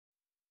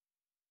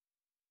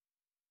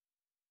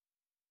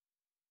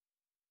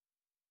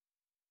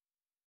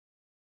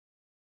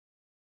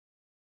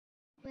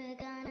We're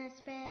gonna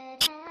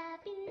spread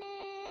happiness.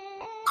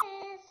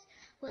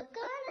 We're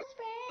gonna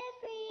spread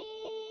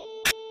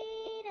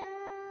freedom.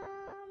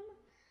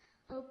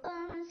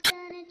 Obama's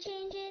gonna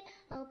change it.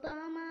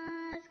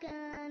 Obama's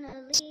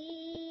gonna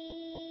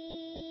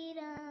lead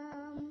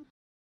 'em.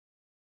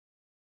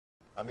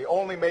 I'm the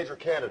only major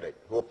candidate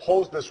who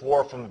opposed this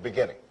war from the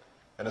beginning.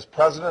 And as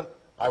president,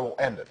 I will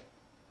end it.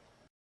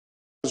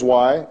 This is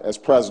why, as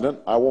president,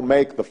 I will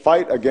make the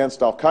fight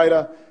against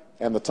al-Qaeda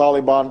and the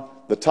Taliban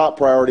the top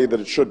priority that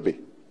it should be.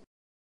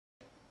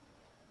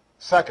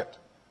 Second,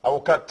 I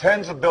will cut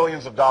tens of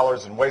billions of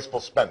dollars in wasteful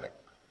spending.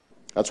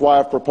 That's why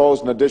I've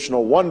proposed an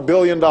additional $1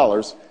 billion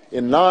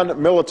in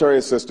non-military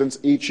assistance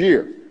each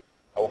year.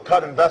 I will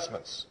cut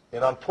investments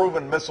in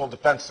unproven missile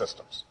defense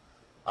systems.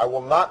 I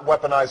will not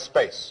weaponize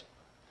space.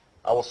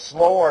 I will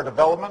slow our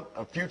development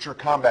of future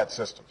combat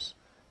systems.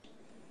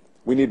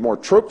 We need more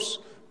troops,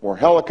 more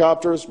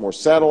helicopters, more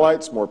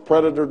satellites, more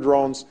Predator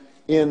drones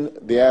in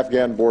the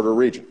Afghan border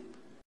region.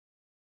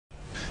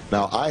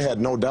 Now, I had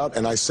no doubt,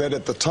 and I said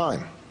at the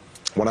time,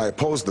 when I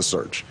opposed the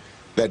surge,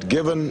 that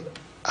given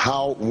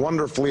how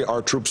wonderfully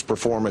our troops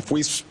perform, if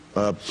we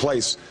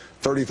place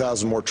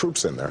 30,000 more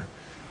troops in there,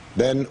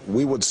 then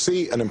we would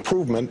see an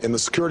improvement in the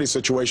security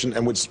situation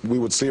and we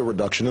would see a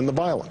reduction in the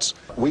violence.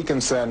 We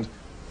can send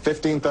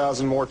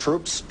 15,000 more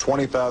troops,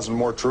 20,000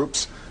 more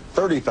troops,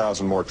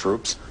 30,000 more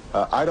troops.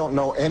 I don't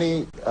know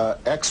any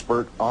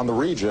expert on the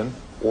region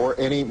or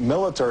any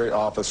military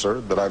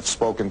officer that I've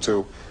spoken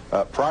to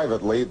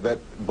privately that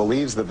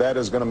believes that that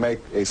is going to make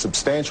a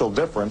substantial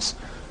difference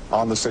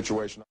on the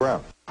situation on the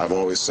ground. I've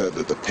always said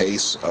that the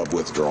pace of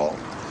withdrawal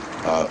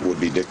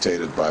would be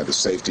dictated by the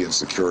safety and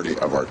security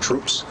of our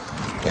troops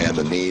and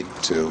the need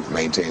to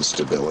maintain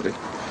stability.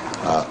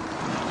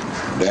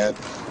 That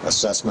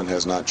assessment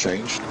has not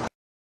changed.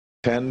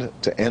 Tend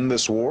to end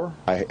this war.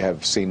 I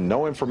have seen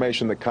no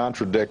information that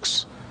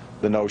contradicts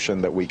the notion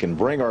that we can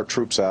bring our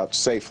troops out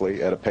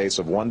safely at a pace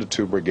of 1 to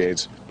 2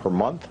 brigades per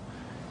month.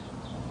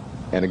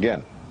 And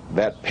again,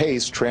 that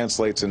pace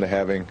translates into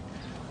having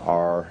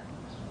our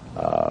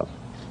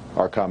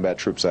combat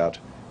troops out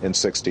in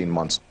 16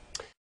 months.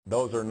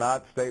 Those are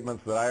not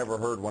statements that I ever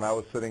heard when I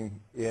was sitting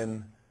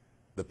in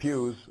the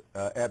pews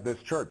at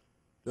this church.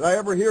 Did I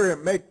ever hear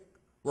him make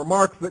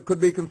remarks that could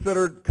be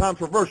considered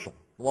controversial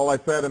while I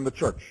sat in the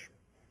church?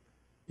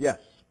 Yes.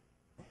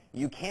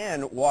 You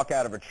can walk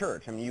out of a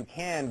church. I mean, you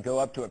can go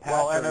up to a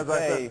pastor and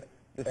say,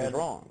 this is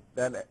wrong.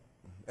 And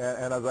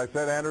as I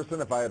said,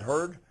 Anderson, if I had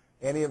heard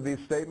any of these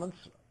statements,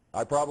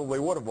 I probably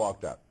would have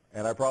walked out,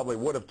 and I probably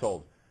would have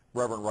told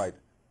Reverend Wright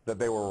that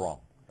they were wrong.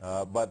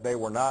 But they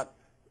were not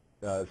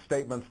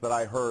statements that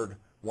I heard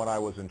when I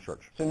was in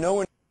church. So no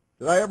one...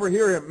 Did I ever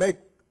hear him make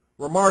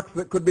remarks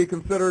that could be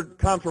considered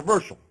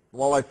controversial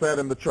while I sat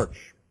in the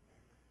church?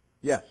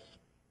 Yes.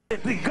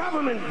 If the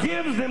government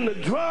gives them the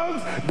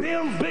drugs,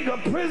 builds bigger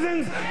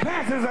prisons,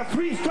 passes a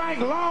 3-strike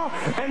law,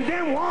 and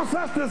then wants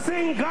us to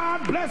sing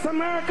God Bless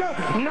America,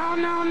 no,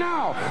 no,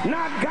 no.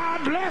 Not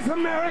God Bless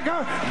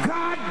America,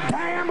 God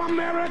Damn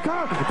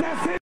America.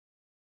 That's it.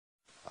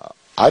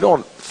 I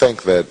don't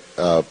think that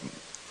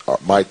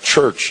my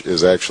church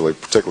is actually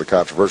particularly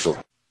controversial.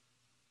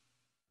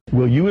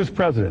 Will you as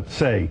president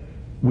say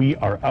we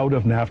are out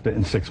of NAFTA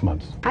in 6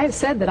 months? I have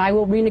said that I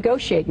will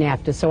renegotiate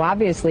NAFTA, so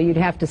obviously you'd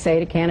have to say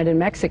to Canada and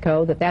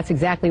Mexico that that's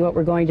exactly what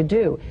we're going to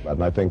do.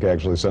 And I think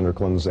actually Senator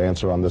Clinton's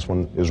answer on this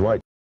one is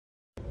right.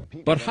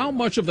 But how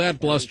much of that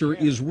bluster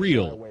is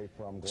real?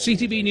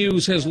 CTV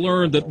News has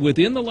learned that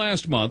within the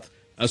last month,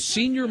 a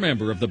senior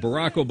member of the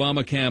Barack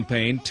Obama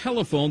campaign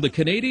telephoned the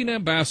Canadian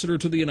ambassador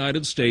to the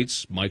United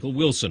States, Michael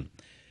Wilson.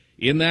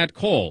 In that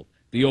call,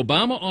 the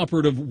Obama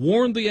operative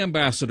warned the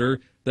ambassador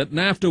that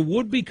NAFTA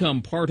would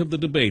become part of the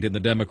debate in the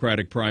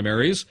Democratic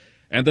primaries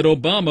and that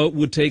Obama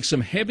would take some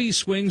heavy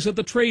swings at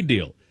the trade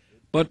deal,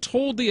 but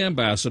told the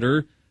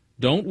ambassador,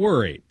 don't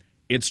worry,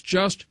 it's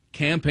just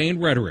campaign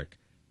rhetoric.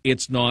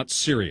 It's not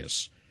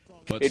serious.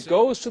 It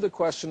goes to the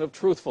question of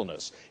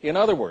truthfulness. In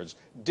other words,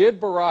 did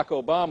Barack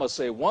Obama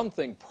say one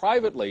thing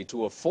privately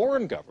to a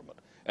foreign government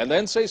and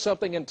then say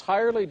something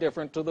entirely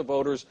different to the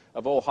voters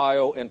of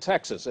Ohio and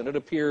Texas? And it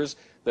appears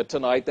that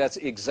tonight that's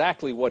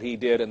exactly what he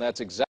did, and that's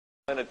exactly...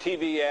 In a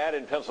TV ad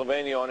in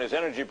Pennsylvania on his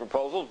energy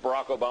proposals,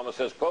 Barack Obama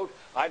says, quote,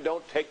 I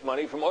don't take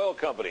money from oil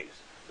companies.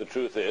 The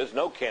truth is,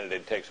 no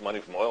candidate takes money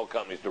from oil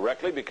companies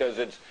directly because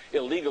it's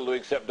illegal to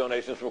accept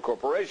donations from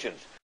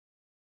corporations.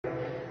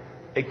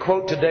 A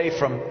quote today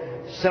from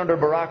Senator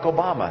Barack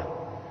Obama,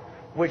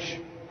 which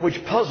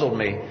puzzled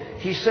me.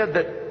 He said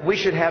that we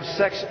should have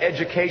sex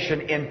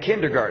education in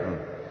kindergarten.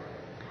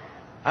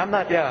 I'm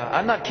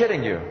not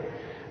kidding you.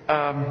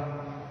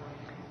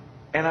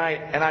 And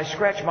I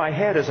scratch my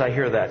head as I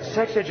hear that.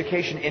 Sex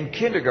education in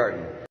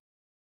kindergarten.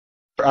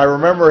 I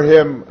remember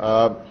him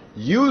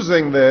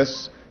using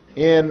this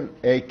in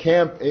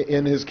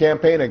his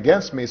campaign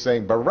against me,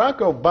 saying Barack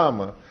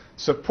Obama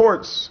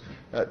supports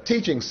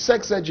teaching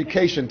sex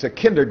education to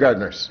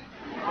kindergartners.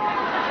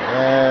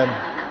 And,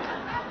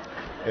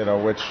 you know,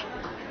 which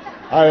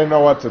I didn't know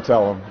what to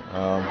tell him.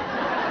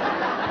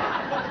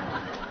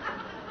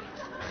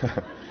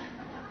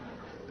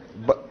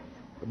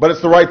 But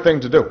it's the right thing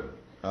to do.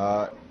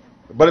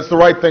 But it's the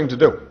right thing to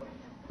do.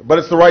 But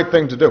it's the right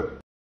thing to do.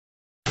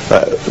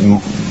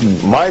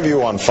 My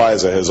view on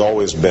FISA has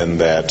always been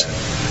that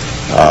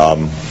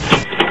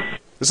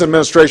this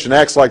administration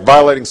acts like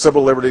violating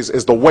civil liberties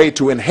is the way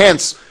to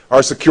enhance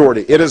our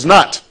security. It is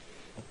not.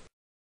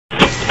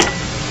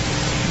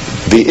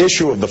 The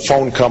issue of the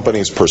phone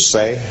companies per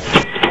se.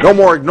 No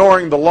more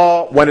ignoring the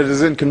law when it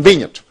is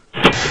inconvenient.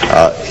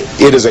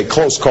 It is a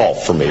close call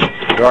for me.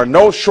 There are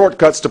no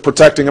shortcuts to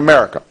protecting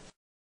America.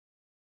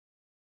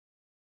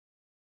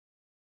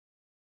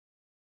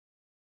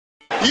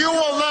 You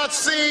will not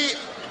see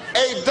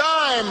a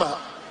dime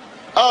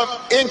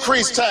of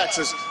increased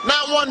taxes.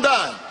 Not one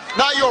dime.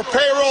 Not your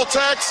payroll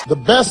tax. The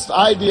best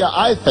idea,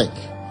 I think,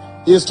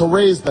 is to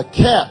raise the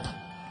cap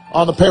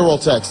on the payroll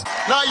tax.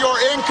 Not your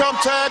income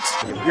tax.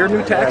 Your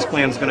new tax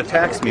plan is going to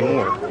tax me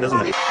more,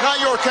 isn't it? Not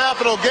your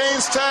capital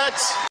gains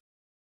tax.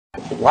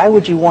 Why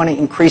would you want to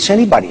increase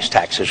anybody's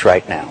taxes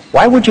right now?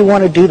 Why would you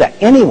want to do that?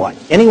 Anyone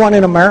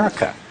in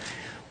America.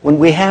 When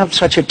we have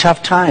such a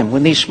tough time,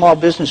 when these small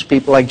business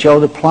people like Joe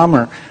the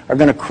plumber are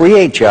going to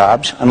create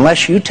jobs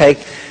unless you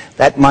take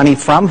that money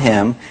from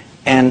him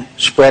and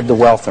spread the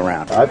wealth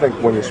around. I think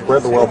when you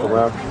spread the wealth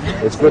around,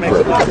 it's good for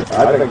everybody.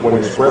 I think when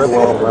you spread the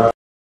wealth around.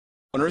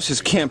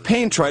 His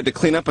campaign tried to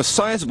clean up a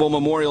sizable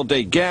Memorial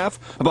Day gaffe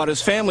about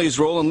his family's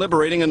role in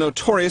liberating a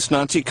notorious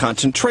Nazi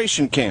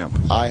concentration camp.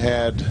 I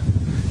had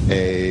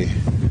an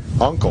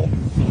uncle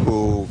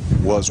who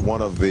was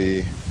one of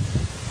the,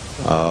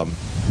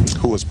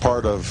 who was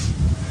part of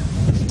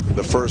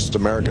the first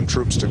American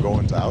troops to go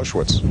into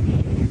Auschwitz.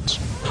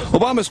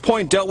 Obama's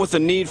point dealt with the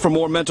need for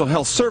more mental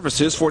health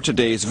services for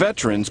today's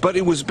veterans, but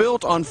it was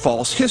built on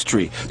false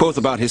history, both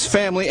about his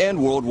family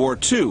and World War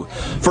II.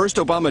 First,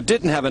 Obama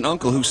didn't have an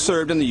uncle who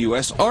served in the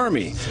U.S.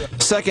 Army.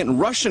 Second,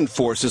 Russian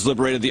forces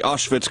liberated the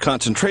Auschwitz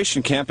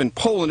concentration camp in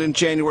Poland in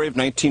January of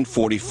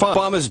 1945.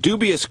 Obama's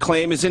dubious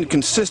claim is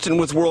inconsistent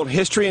with world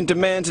history and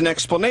demands an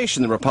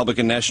explanation, the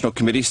Republican National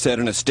Committee said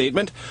in a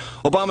statement.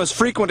 Obama's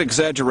frequent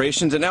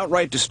exaggerations and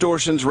outright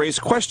distortions raise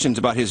questions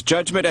about his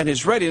judgment and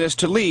his readiness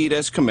to lead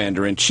as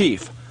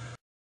Commander-in-Chief.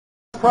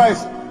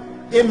 Christ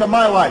into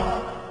my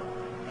life,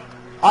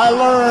 I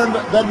learned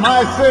that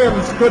my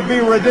sins could be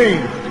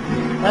redeemed,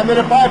 and that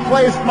if I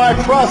placed my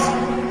trust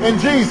in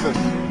Jesus,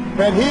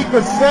 that he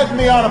could set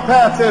me on a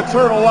path to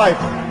eternal life.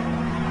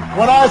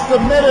 When I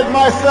submitted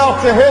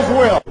myself to his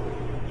will,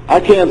 I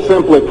can't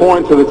simply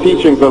point to the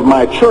teachings of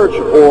my church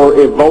or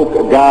evoke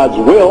God's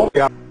will.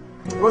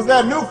 It was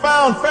that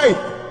newfound faith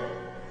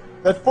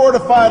that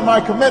fortified my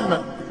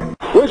commitment.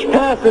 Which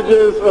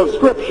passages of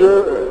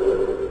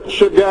Scripture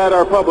should guide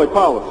our public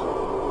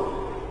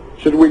policy?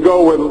 Should we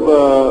go with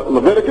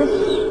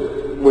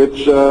Leviticus,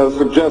 which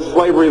suggests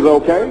slavery is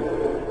okay,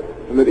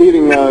 and that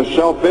eating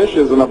shellfish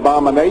is an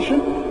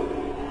abomination?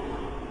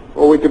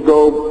 Or we could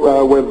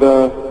go with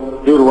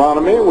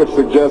Deuteronomy, which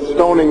suggests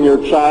stoning your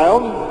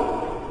child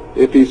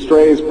if he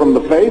strays from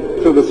the faith,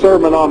 to the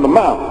Sermon on the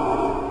Mount,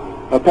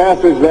 a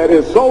passage that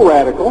is so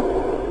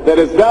radical that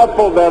it's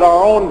doubtful that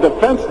our own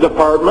Defense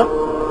Department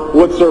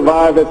would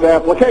survive its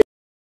application.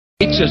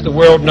 As the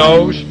world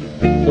knows,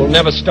 will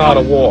never start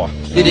a war.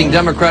 Leading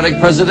Democratic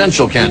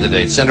presidential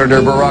candidate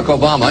Senator Barack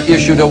Obama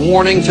issued a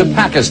warning to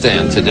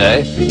Pakistan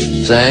today,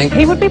 saying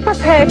he would be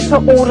prepared to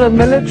order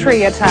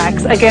military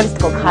attacks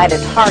against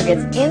Al-Qaeda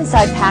targets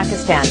inside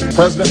Pakistan.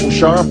 President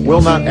Musharraf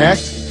will not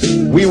act.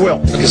 We will.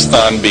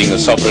 Pakistan, being a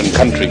sovereign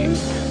country,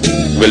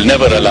 will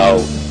never allow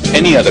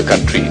any other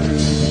country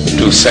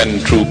to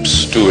send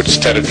troops to its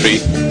territory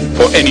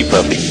for any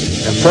purpose.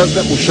 And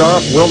President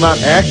Musharraf will not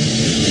act.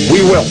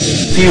 We will.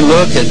 If you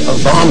look at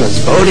Obama's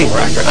voting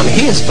record, I mean,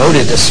 he has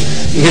voted to,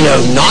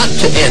 not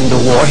to end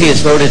the war. He has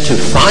voted to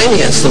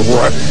finance the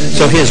war.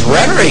 So his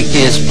rhetoric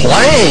is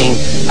playing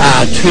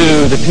to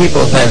the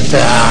people that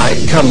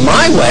come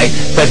my way,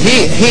 but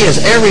he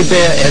is every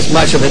bit as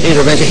much of an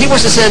intervention. He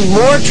wants to send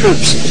more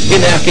troops in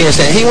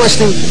Afghanistan. He wants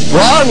to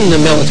broaden the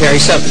military.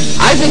 So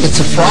I think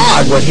it's a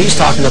fraud what he's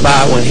talking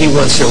about when he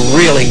wants to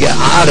really get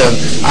out of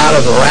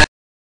Iraq.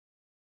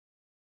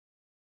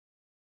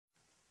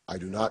 I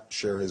do not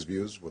share his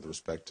views with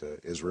respect to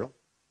Israel.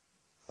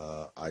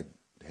 I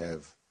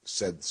have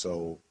said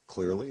so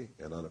clearly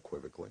and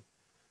unequivocally.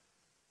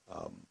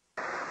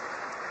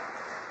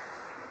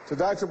 To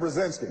Dr.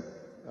 Brzezinski,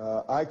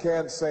 I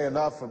can't say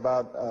enough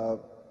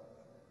about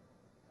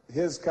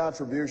his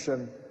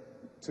contribution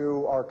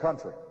to our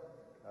country.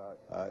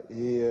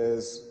 He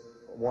is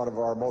one of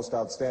our most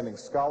outstanding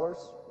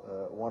scholars,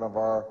 one of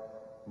our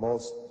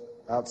most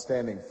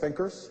outstanding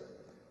thinkers.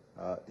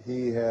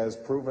 He has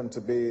proven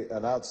to be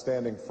an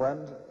outstanding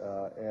friend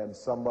and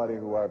somebody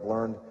who I've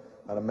learned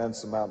an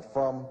immense amount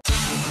from.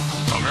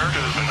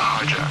 America has been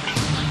hijacked,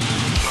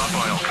 not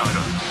by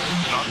Al-Qaeda,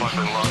 not by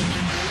Bin Laden,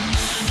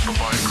 but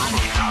by a group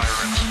of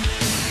tyrants.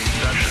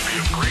 That should be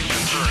of great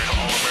concern to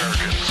all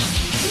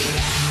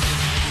Americans.